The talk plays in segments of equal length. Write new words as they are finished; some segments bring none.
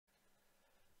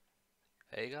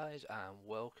Hey guys and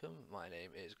welcome, my name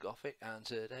is Gothic and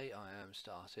today I am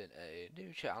starting a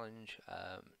new challenge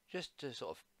just to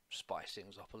sort of spice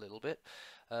things up a little bit.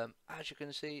 As you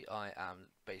can see, I am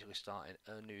basically starting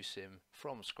a new sim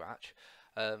from scratch.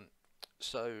 Um,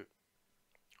 so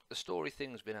the story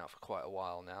thing's been out for quite a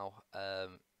while now,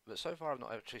 but so far I've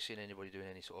not actually seen anybody doing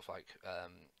any sort of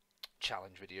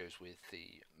challenge videos with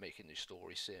the making new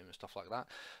story sim and stuff like that.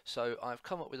 So I've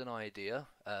come up with an idea.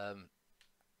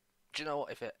 Do you know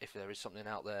what? If there is something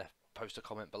out there, post a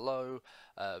comment below.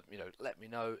 Let me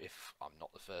know if I'm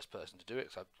not the first person to do it.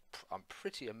 Because I'm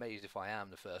pretty amazed if I am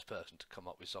the first person to come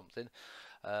up with something.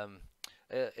 Um,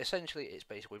 Essentially, it's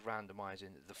basically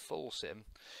randomizing the full sim.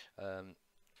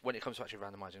 When it comes to actually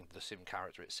randomizing the sim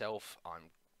character itself,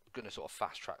 I'm going to sort of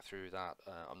fast track through that.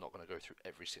 I'm not going to go through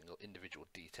every single individual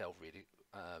detail really.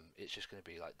 It's just going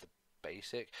to be like the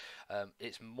basic.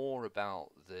 It's more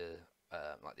about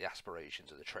like the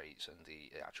aspirations and the traits and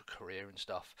the actual career and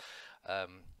stuff.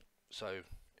 So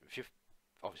if you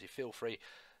obviously feel free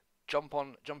jump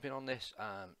in on this.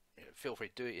 Feel free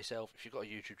to do it yourself. If you've got a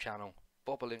YouTube channel,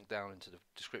 bob a link down into the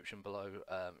description below.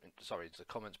 Sorry, into the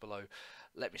comments below.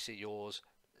 Let me see yours.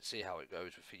 See how it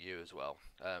goes for you as well.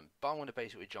 But I'm going to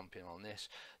basically jump in on this.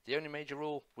 The only major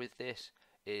rule with this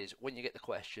is when you get the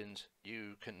questions,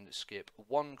 you can skip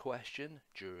one question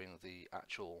during the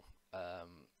actual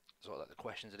sort of like the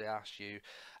questions that they ask you,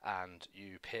 and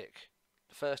you pick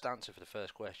the first answer for the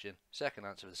first question, second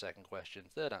answer for the second question,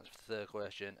 third answer for the third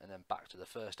question, and then back to the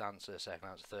first answer, second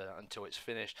answer, third, until it's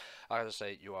finished. As I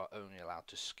say, you are only allowed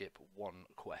to skip one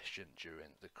question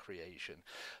during the creation.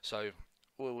 So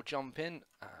we'll jump in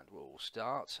and we'll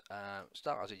start.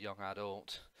 Start as a young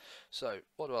adult. So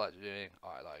what do I like doing?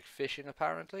 I like fishing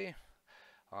apparently.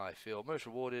 I feel most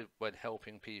rewarded when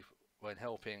helping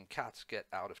cats get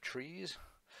out of trees.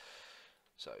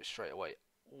 So straight away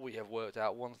we have worked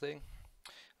out one thing.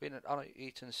 Been an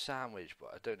uneaten sandwich, but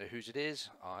I don't know whose it is.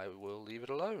 I will leave it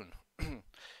alone.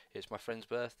 It's my friend's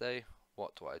birthday.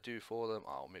 What do I do for them?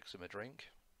 I'll mix them a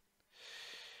drink.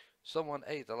 Someone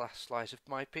ate the last slice of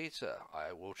my pizza.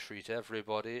 I will treat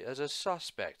everybody as a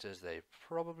suspect, as they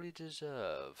probably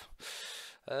deserve.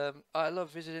 I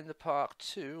love visiting the park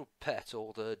too. Pet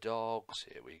all the dogs.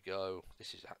 Here we go.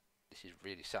 This is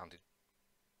really sounding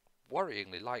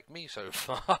worryingly like me so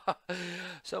far.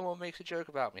 Someone makes a joke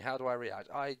about me. How do I react?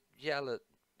 I yell at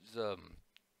them.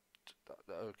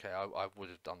 Okay, I would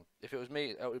have done. If it was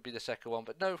me, it would be the second one.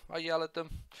 But no, I yell at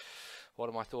them. What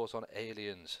are my thoughts on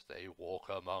aliens? They walk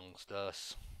amongst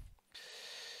us.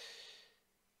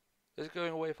 There's a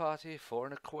going away party for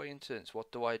an acquaintance.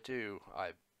 What do?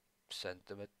 I send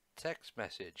them a text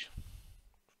message.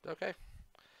 Okay.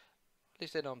 At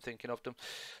least they know I'm thinking of them.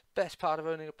 Best part of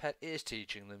owning a pet is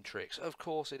teaching them tricks. Of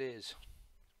course it is.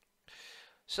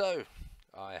 So,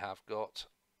 I have got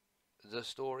the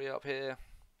story up here.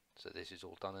 So this is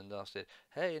all done and dusted.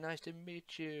 Hey, nice to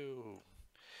meet you.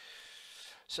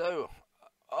 So,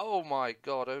 oh my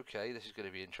god, okay, this is going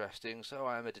to be interesting. So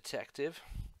I am a detective.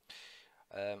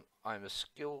 I'm a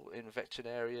skill in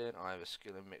veterinarian, I have a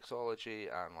skill in mixology,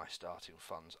 and my starting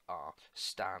funds are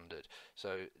standard.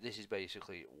 So this is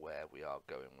basically where we are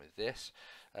going with this.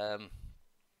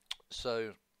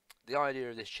 So the idea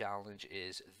of this challenge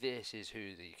is this is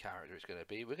who the character is going to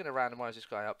be. We're going to randomise this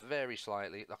guy up very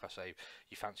slightly. Like I say,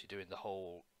 you fancy doing the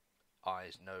whole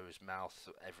eyes, nose, mouth,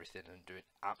 everything, and doing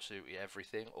absolutely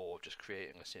everything, or just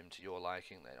creating a sim to your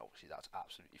liking, then obviously that's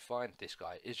absolutely fine. This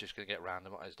guy is just going to get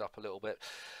randomized up a little bit.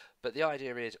 But the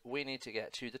idea is we need to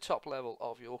get to the top level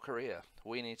of your career.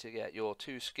 We need to get your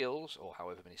 2 skills, or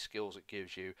however many skills it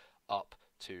gives you, up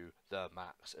to the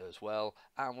max as well.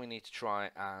 And we need to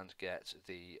try and get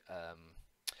the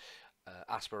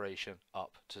aspiration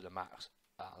up to the max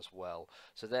as well.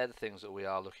 So they're the things that we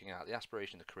are looking at: the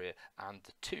aspiration, the career, and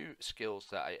the 2 skills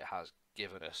that it has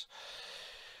given us.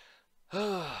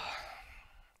 A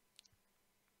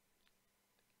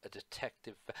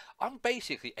detective. I'm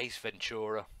basically Ace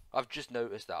Ventura. I've just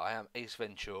noticed that I am Ace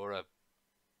Ventura,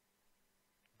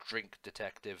 drink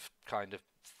detective kind of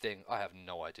thing. I have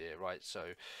no idea, right?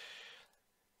 So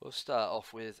we'll start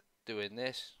off with doing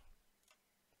this,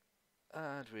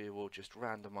 and we will just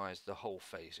randomize the whole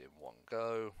face in one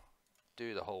go.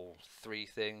 Do the whole 3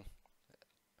 thing.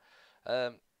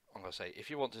 I'm gonna say, if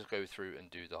you want to go through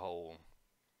and do the whole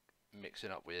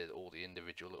mixing up with all the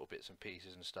individual little bits and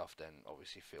pieces and stuff, then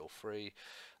obviously feel free.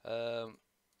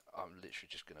 I'm literally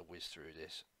just going to whiz through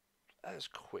this as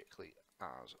quickly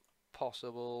as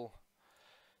possible.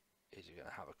 Is he going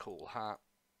to have a cool hat?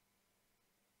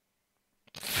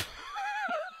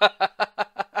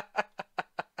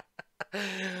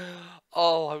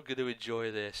 Oh, I'm going to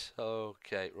enjoy this.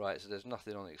 Okay, right, so there's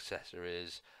nothing on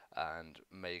accessories and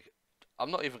make. I'm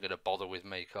not even going to bother with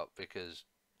makeup because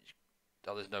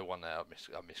there's no one there I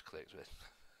misclicked with.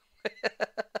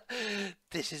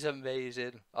 This is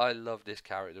amazing. I love this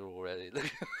character already.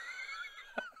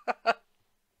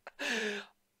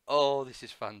 Oh, this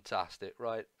is fantastic.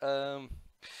 Right.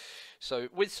 So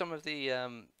with some of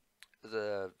the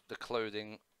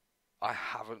clothing, I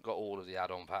haven't got all of the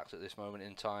add-on packs at this moment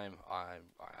in time. I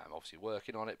am obviously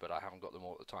working on it, but I haven't got them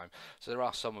all at the time. So there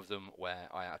are some of them where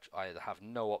I either have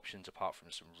no options apart from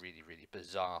some really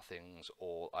bizarre things,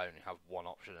 or I only have one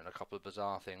option and a couple of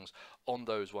bizarre things. On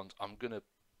those ones, I'm gonna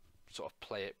sort of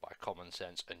play it by common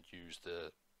sense and use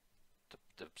the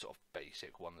sort of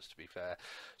basic ones, to be fair.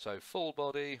 So full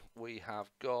body, we have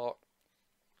got.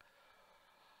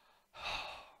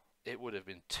 It would have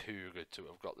been too good to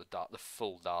have got the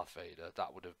full Darth Vader.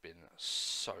 That would have been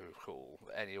so cool.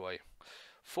 Anyway,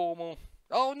 formal.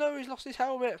 Oh no, he's lost his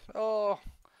helmet. Oh,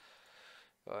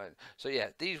 right. So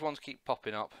yeah, these ones keep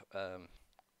popping up,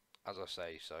 as I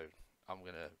say. So I'm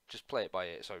gonna just play it by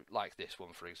ear. So like this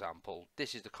one, for example,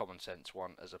 this is the common sense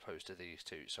one as opposed to these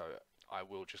two. So I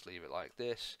will just leave it like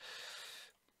this.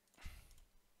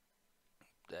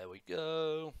 There we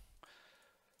go.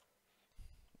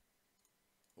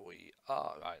 We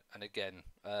are right, and again,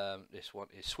 this one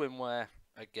is swimwear.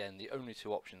 Again, the only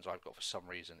two options I've got for some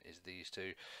reason is these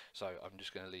two, so I'm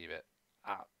just going to leave it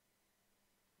at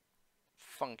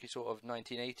funky sort of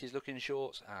 1980s looking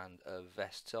shorts and a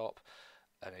vest top.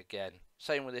 And again,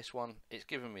 same with this one. It's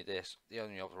giving me this. The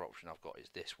only other option I've got is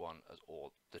this one,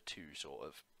 or the two sort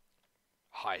of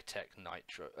high-tech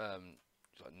nitro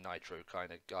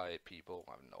kind of guy people.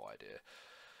 I have no idea.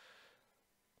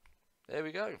 There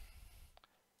we go.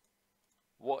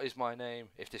 What is my name?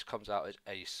 If this comes out as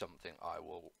a something, I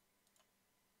will.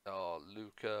 Oh,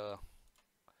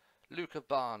 Luca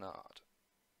Barnard.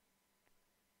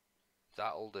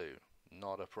 That'll do.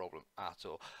 Not a problem at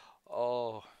all.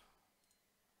 Oh.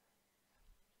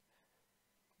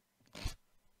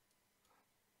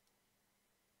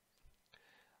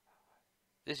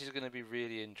 This is going to be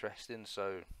really interesting.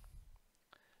 So,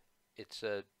 it's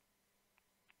a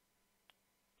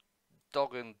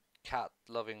dog and cat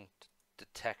loving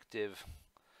detective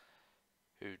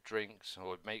who drinks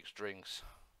or makes drinks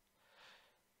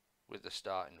with the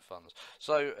starting funds.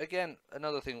 So again,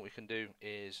 another thing we can do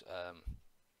is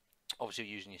obviously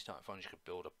using your starting funds, you could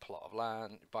build a plot of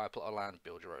land, buy a plot of land,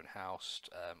 build your own house.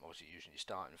 Obviously using your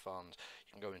starting funds,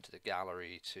 you can go into the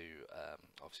gallery to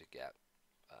obviously get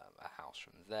a house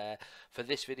from there. For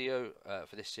this video,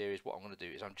 for this series, what I'm going to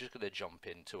do is I'm just going to jump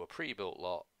into a pre-built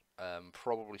lot.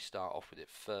 Probably start off with it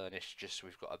furnished, just so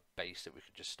we've got a base that we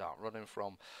can just start running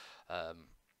from,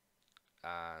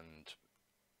 and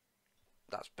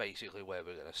that's basically where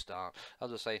we're going to start.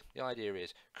 As I say, the idea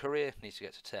is career needs to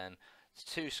get to 10. It's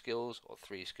 2 skills or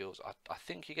 3 skills. I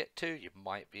think you get 2. You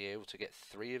might be able to get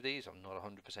 3 of these. I'm not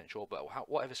 100% sure, but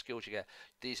whatever skills you get,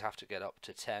 these have to get up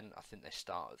to 10. I think they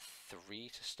start at 3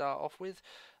 to start off with.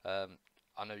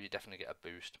 I know you definitely get a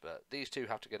boost, but these two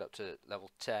have to get up to level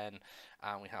 10,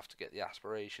 and we have to get the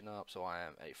aspiration up. So I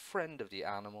am a friend of the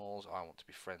animals. I want to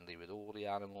be friendly with all the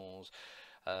animals.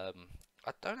 I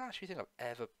don't actually think I've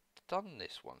ever done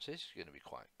this one, so this is going to be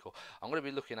quite cool. I'm going to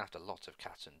be looking after lots of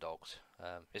cats and dogs.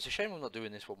 It's a shame I'm not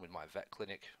doing this one with my vet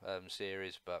clinic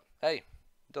series, but hey,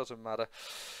 doesn't matter.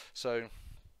 So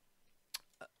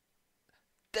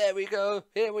there we go.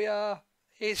 Here we are.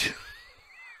 It's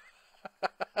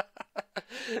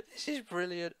this is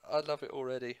brilliant. I love it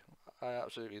already. I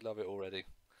absolutely love it already.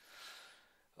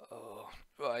 Oh,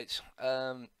 right.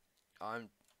 I'm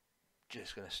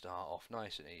just going to start off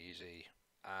nice and easy,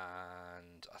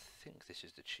 and I think this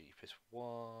is the cheapest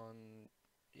one.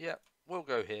 Yeah, we'll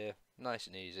go here. Nice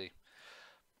and easy.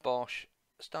 Bosch.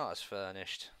 Start as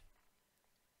furnished.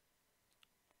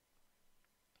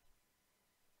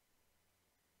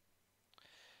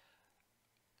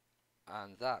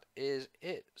 And that is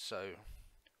it. So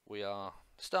we are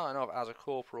starting off as a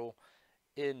corporal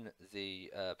in the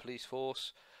police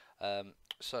force.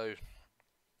 So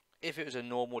if it was a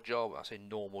normal job, I say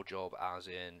normal job as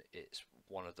in it's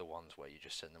one of the ones where you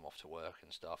just send them off to work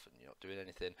and stuff and you're not doing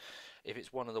anything. If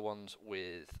it's one of the ones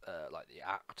with like the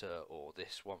actor or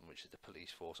this one, which is the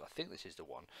police force, I think this is the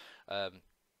one.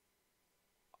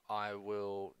 I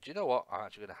will, do you know what, I'm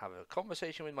actually going to have a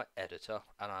conversation with my editor,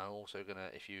 and I'm also going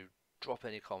to, if you drop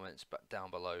any comments back down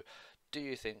below, do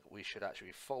you think we should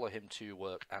actually follow him to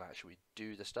work and actually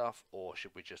do the stuff, or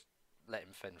should we just let him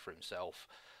fend for himself?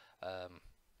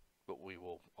 But we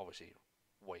will obviously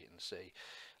wait and see.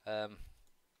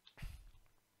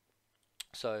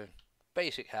 So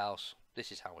basic house.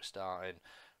 This is how we're starting.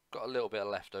 Got a little bit of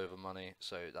leftover money,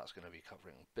 so that's going to be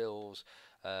covering bills.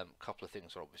 A couple of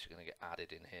things are obviously going to get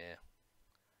added in here,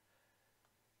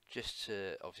 just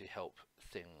to obviously help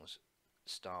things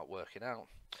start working out.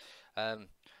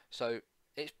 So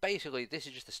it's basically, this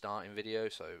is just the starting video.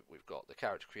 So we've got the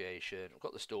character creation, we've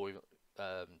got the story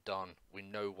done. We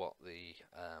know what the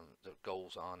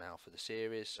goals are now for the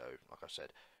series. So like I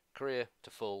said, career to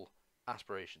full,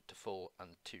 aspiration to full,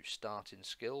 and 2 starting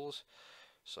skills.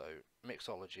 So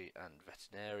mixology and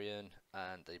veterinarian,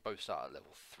 and they both start at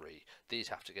level 3. These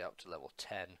have to get up to level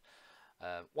 10.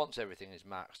 Once everything is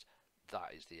maxed,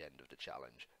 that is the end of the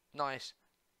challenge. Nice,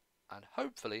 and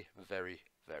hopefully very,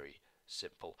 very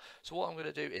simple. So what I'm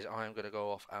going to do is I'm going to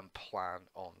go off and plan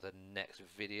on the next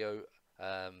video.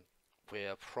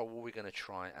 We're probably going to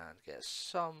try and get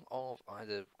some of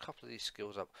either a couple of these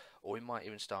skills up, or we might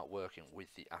even start working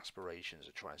with the aspirations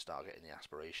and try and start getting the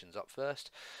aspirations up first.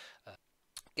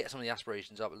 Get some of the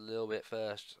aspirations up a little bit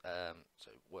first,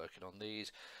 so working on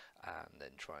these, and then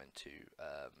trying to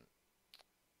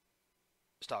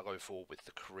start going forward with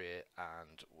the career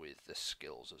and with the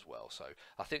skills as well. So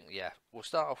I think, yeah, we'll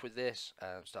start off with this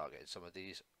and start getting some of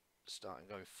these starting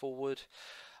going forward.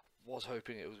 Was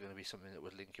hoping it was going to be something that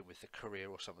would link in with the career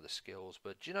or some of the skills,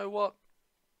 but do you know what?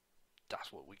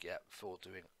 That's what we get for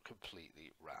doing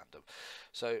completely random.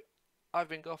 So I've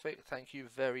been Gothic. Thank you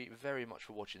very, very much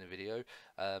for watching the video.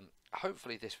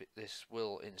 Hopefully this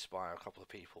will inspire a couple of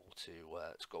people to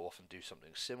go off and do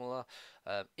something similar.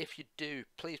 If you do,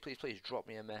 please drop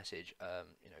me a message.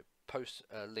 Post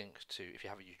a link to, if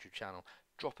you have a YouTube channel,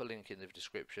 drop a link in the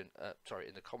description. Sorry,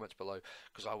 in the comments below,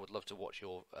 because I would love to watch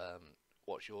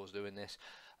yours doing this.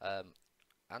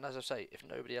 And as I say, if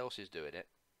nobody else is doing it,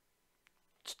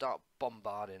 start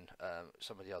bombarding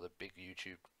some of the other big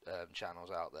YouTube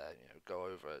channels out there. Go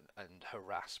over and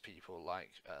harass people like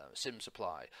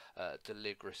Simtopia,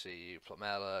 Deligracy,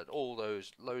 Plumella, and all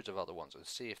those loads of other ones, and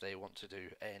see if they want to do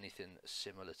anything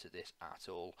similar to this at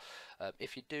all.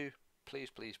 If you do, please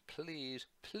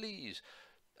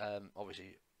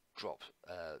obviously drop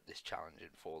this challenge in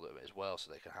for them as well, so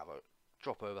they can have a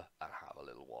drop over and have a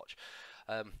little watch.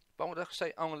 But I'm going to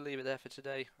say, I'm going to leave it there for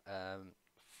today.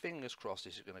 Fingers crossed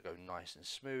this is going to go nice and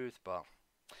smooth, but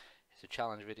it's a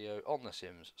challenge video on The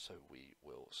Sims, so we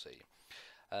will see.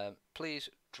 Please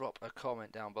drop a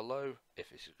comment down below if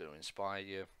this is going to inspire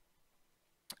you.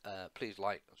 Please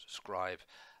like and subscribe,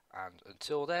 and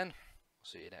until then, I'll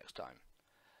see you next time.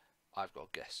 I've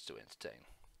got guests to entertain.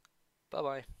 Bye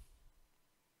bye.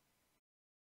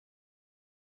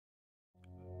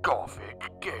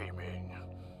 Gothic Gaming.